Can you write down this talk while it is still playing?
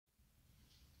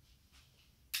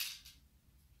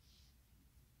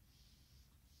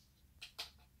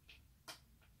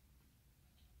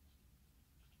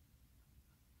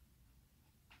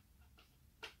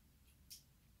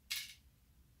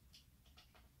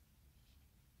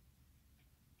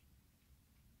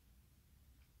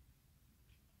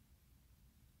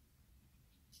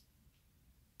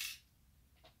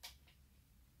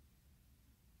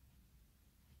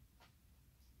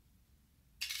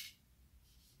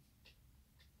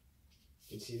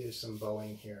You can see there's some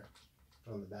bowing here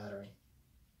from the battery,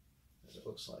 as it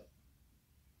looks like.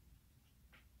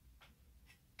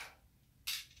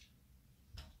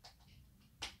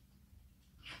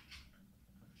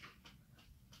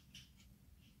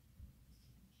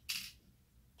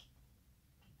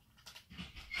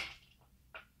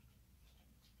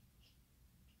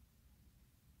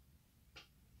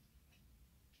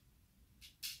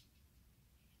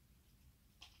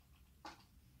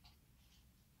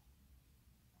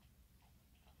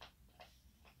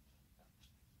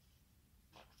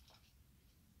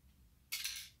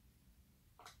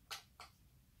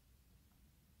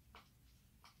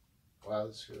 Wow,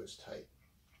 the screw is tight.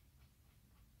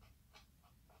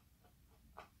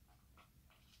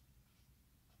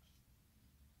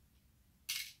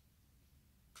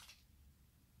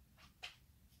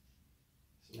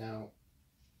 So now,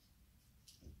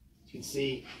 you can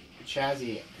see the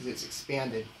chassis, because it's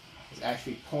expanded, is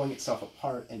actually pulling itself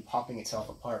apart and popping itself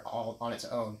apart all on its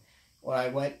own. When I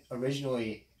went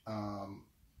originally, when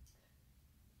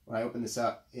I opened this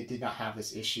up, it did not have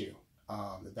this issue.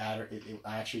 The battery,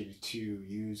 I actually had to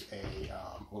use a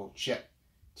little chip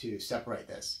to separate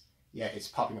this. Yet it's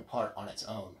popping apart on its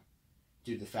own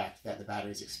due to the fact that the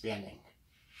battery is expanding,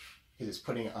 because it's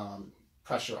putting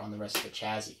pressure on the rest of the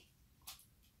chassis.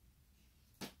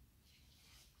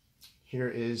 Here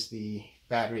is the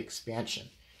battery expansion.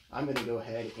 I'm going to go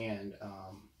ahead and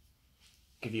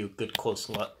give you a good close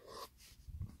look.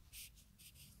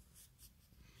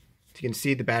 So you can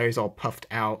see the battery's all puffed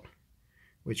out,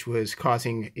 which was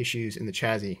causing issues in the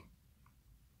chassis.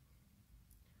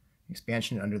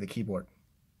 Expansion under the keyboard.